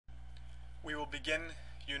we will begin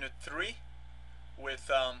Unit 3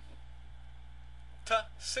 with Ta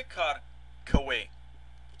sikar kawe.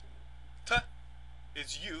 Ta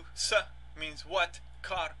is you, sa means what,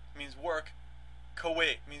 kar means work,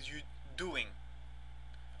 kawe means you doing.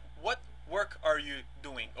 What work are you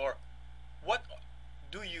doing? Or what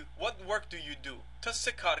work do you do? Ta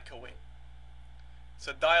sikar kawe. It's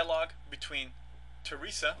a dialogue between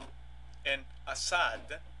Teresa and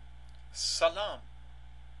Assad. Salam.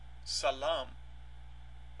 Salam.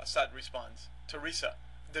 Assad responds. Teresa.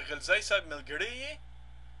 De غلزای سب ملگریه؟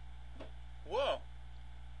 و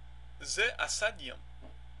زه اسدیم.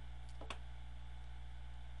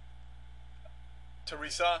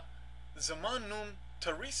 Teresa. زمان نوم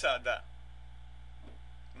Teresa ده.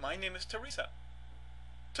 My name is Teresa.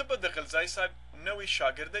 تو به de غلزای سب نوی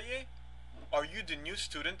شاگرده؟ Are you the new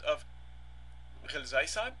student of غلزای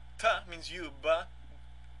سب? Ta means you, ba,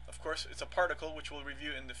 of course, it's a particle which we'll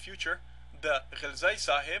review in the future. The غلزای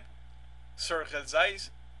sahib, Sir Ghilzai's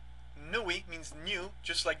Nui means new,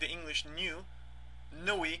 just like the English new.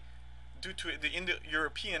 Nui, due to the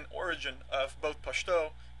Indo-European origin of both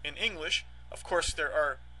Pashto and English, of course there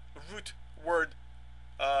are root word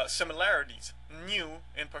similarities. New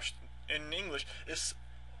in English is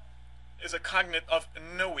a cognate of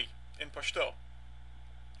Nui in Pashto.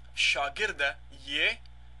 Shagirda, ye,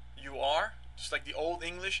 you are, just like the Old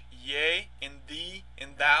English, ye, in thee,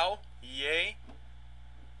 in thou, ye.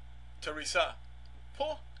 Teresa.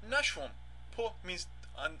 Po nashwam. Po means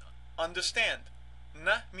understand.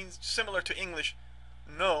 Na means similar to English.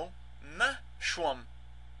 No. Na shwam.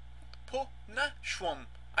 Po na shwam.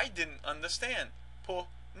 I didn't understand. Po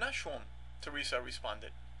na shwam. Teresa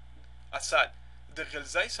responded. Assad. The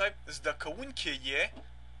Ghilzai sahib zda kawunke ye.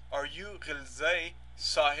 Are you Ghilzai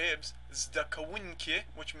sahib's zda kawunke,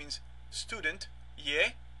 which means student,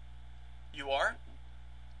 ye? You are?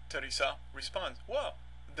 Teresa responds. Wow.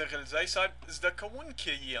 The Ghilzai sahib zda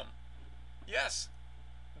kawunke yem. Yes.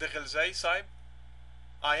 The Ghilzai sahib,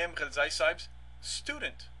 I am Ghilzai sahib's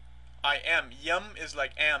student. I am. Yem is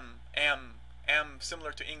like am,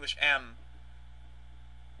 similar to English am.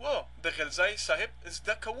 Whoa, the Ghilzai sahib is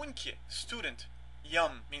the kawunke, student.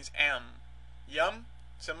 Yem means am. Yem,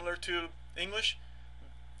 similar to English.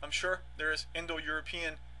 I'm sure there is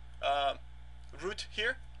Indo-European root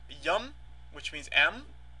here. Yem, which means am.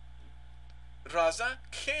 Raza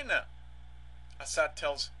kena. Assad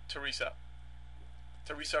tells Teresa.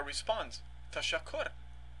 Teresa responds. Tashakur.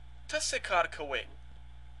 Tasekar kawe.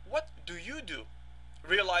 What do you do?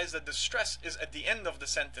 Realize that the stress is at the end of the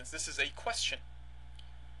sentence. This is a question.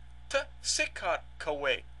 Tasekar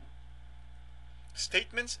kawe.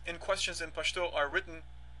 Statements and questions in Pashto are written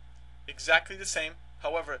exactly the same.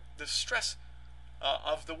 However, the stress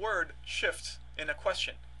of the word shifts in a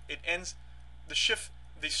question. It ends, the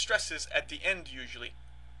stress is at the end usually.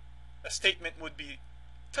 A statement would be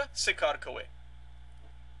ta sikar kawe.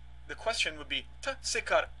 The question would be ta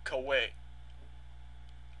sikar kawe.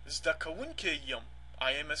 Zda kawunke yum.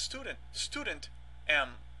 I am a student. Student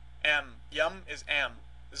am. Yum is am.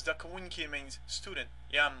 Zda kawunke means student.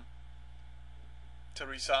 Yum.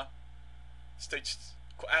 Teresa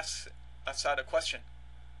asks Assad a question.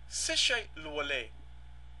 Sishay lwale.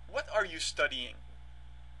 What are you studying?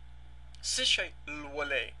 Sishay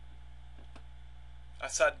lwale.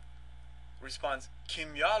 Assad responds,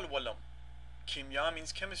 Kimya al-walam. Kimya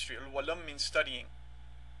means chemistry. Al-walam means studying.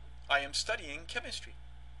 I am studying chemistry.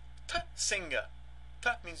 Ta singa.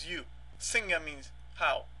 Ta means you. Singa means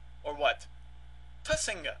how or what. Ta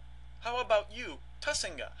singa. How about you? Ta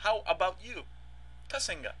singa. How about you? Ta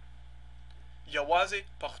singa. Yawaze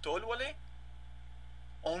Pashto al-wale.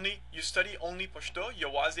 Only, you study only Pashto.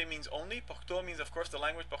 Yawaze means only. Pashto means, of course, the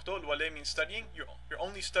language. Pashto al-wale means studying. You're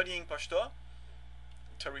only studying Pashto.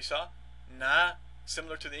 Teresa. Na,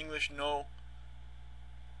 similar to the English no.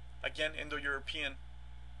 Again, Indo-European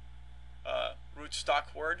root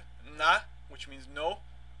stock word. Na, which means no.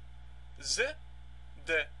 Z,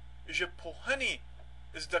 the je pohani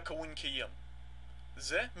is the kawinkiyam.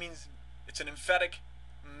 Z means it's an emphatic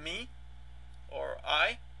me or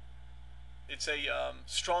I. It's a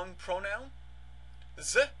strong pronoun.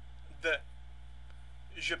 Z, the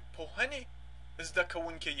je pohani is the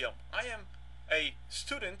kawinkiyam. I am a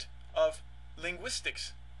student of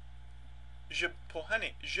linguistics. Jib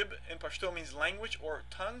pohani. Jib in Pashto means language or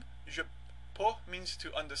tongue. Jib poh means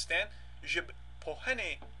to understand. Jib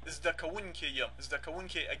pohani is the kawunke yam. Is the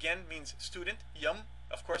kawunke again means student. Yam,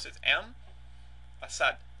 of course, it's am.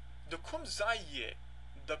 Assad. The kum zaye.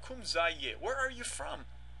 The kum zaye. Where are you from?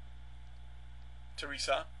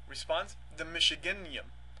 Teresa responds. The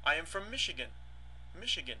Michiganium. I am from Michigan.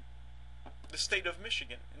 Michigan. the state of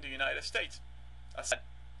Michigan in the United States. I said,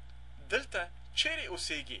 Delta chere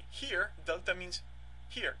osegi. Here, delta means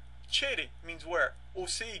here. Chere means where.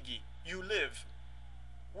 Osegi, you live.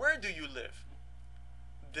 Where do you live?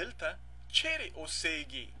 Delta chere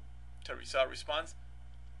osegi. Teresa responds,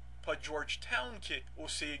 Pa Georgetown ke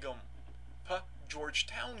osegum. Pa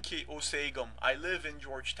Georgetown ke osegum. I live in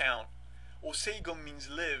Georgetown. Osegum means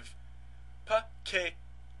live. Pa ke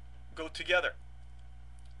go together.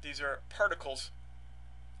 These are particles.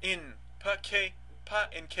 In. Pa ke, pa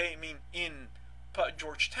and ke mean in. Pa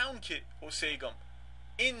Georgetown ke osegum.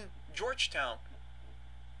 In Georgetown,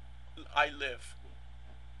 I live.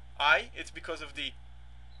 I, it's because of the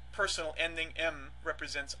personal ending M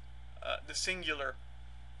represents the singular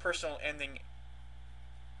personal ending.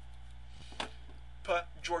 Pa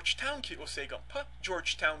Georgetown ke osegum. Pa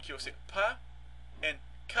Georgetown ke osegum. Pa and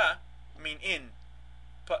ka mean in.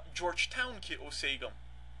 Pa Georgetown ke osegum.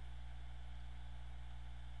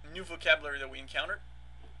 New vocabulary that we encountered.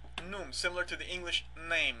 Num, similar to the English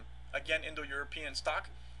name. Again, Indo-European stock.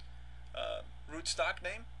 Root stock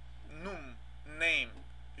name. Num, name.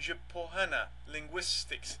 Jepohana,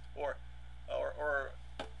 linguistics, or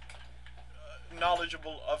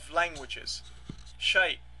knowledgeable of languages.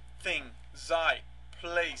 Shay, thing. Zai,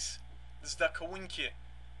 place. Zdakawunke,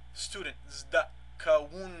 student.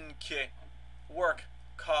 Zdakawunke, work.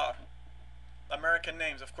 Kar. American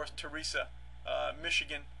names, of course, Teresa,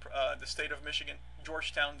 Michigan, the state of Michigan.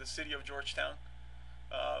 Georgetown, the city of Georgetown,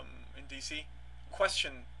 in DC.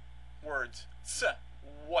 Question words. Ts,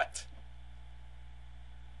 what?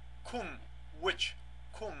 Kum, which.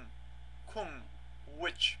 Kum,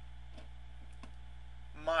 which.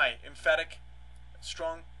 My, emphatic,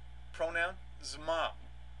 strong pronoun. Zma,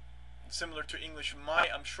 similar to English my.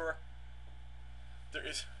 I'm sure there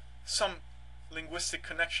is some linguistic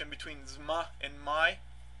connection between zma and my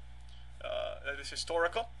that is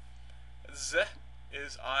historical. Z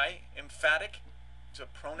is I, emphatic, so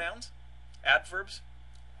pronouns. Adverbs,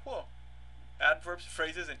 whoa. Adverbs,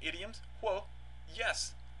 phrases, and idioms. Whoa,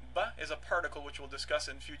 yes. Ba is a particle which we'll discuss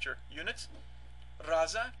in future units.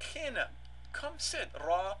 Raza kena, come sit.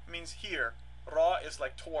 Ra means here. Ra is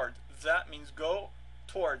like toward. That means go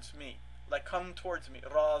towards me, like come towards me.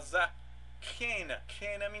 Raza kena.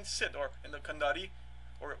 Kena means sit, or in the Kandari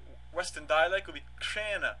or Western dialect would be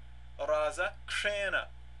krena. Raza krena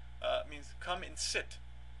means come and sit.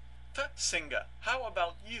 Ta singa. How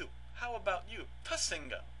about you? How about you? Ta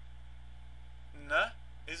singa. Na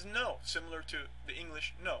is no, similar to the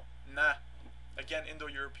English no. Na, again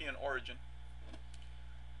Indo-European origin.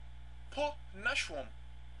 Po nashwum,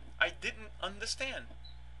 I didn't understand.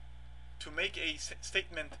 To make a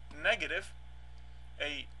statement negative,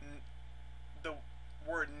 the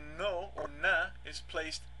word no or na is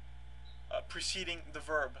placed preceding the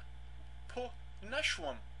verb. Po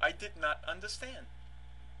nashwum, I did not understand.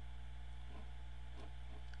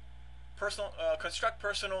 Construct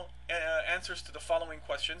personal answers to the following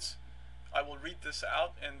questions. I will read this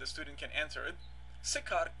out and the student can answer it.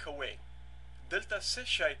 Sekar kawe. Delta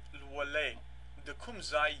seshay lwale. De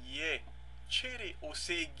kumzai ye. Chere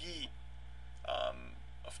osegi.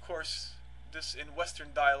 Of course, this in Western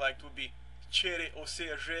dialect would be chere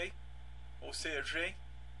oseje. Oseje.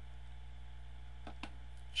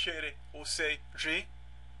 Chere oseje.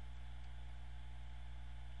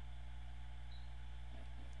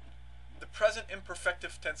 The present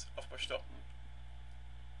imperfective tense of Pashto.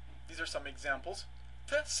 These are some examples.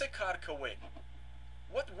 Ta sekar kawe.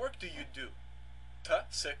 What work do you do? Ta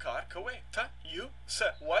sekar kawe. Ta, you. Se,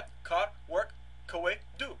 what. Kar, work. Kawe,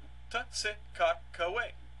 do. Ta sekar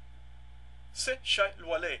kawe. Se shay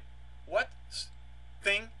lwale. What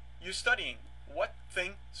thing you studying? What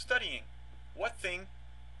thing studying? What thing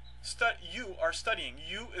you are studying?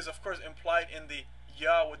 You is of course implied in the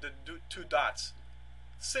ya with the two dots.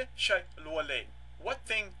 Se shay lwale. What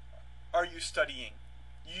thing are you studying?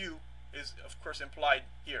 You is of course implied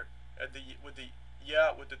here with the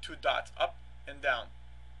ya with the two dots, up and down,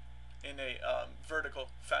 in a vertical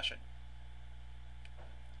fashion.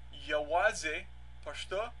 Yawaze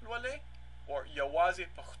Pashto lwale, or Yawaze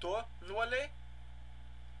Pashto lwale.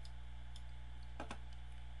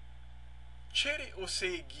 Chere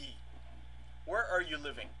osegi, where are you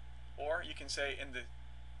living? Or you can say in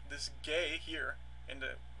this gay here in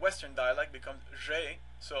the Western dialect becomes je.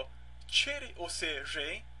 So chere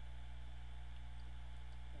oseje.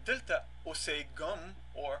 Delta osegum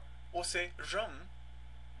or osejum.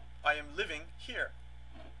 I am living here.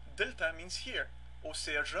 Delta means here.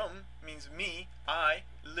 Osejum means me, I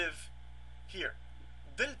live here.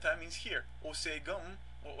 Delta means here. Osegum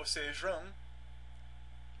or osejum.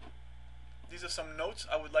 these are some notes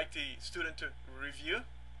I would like the student to review.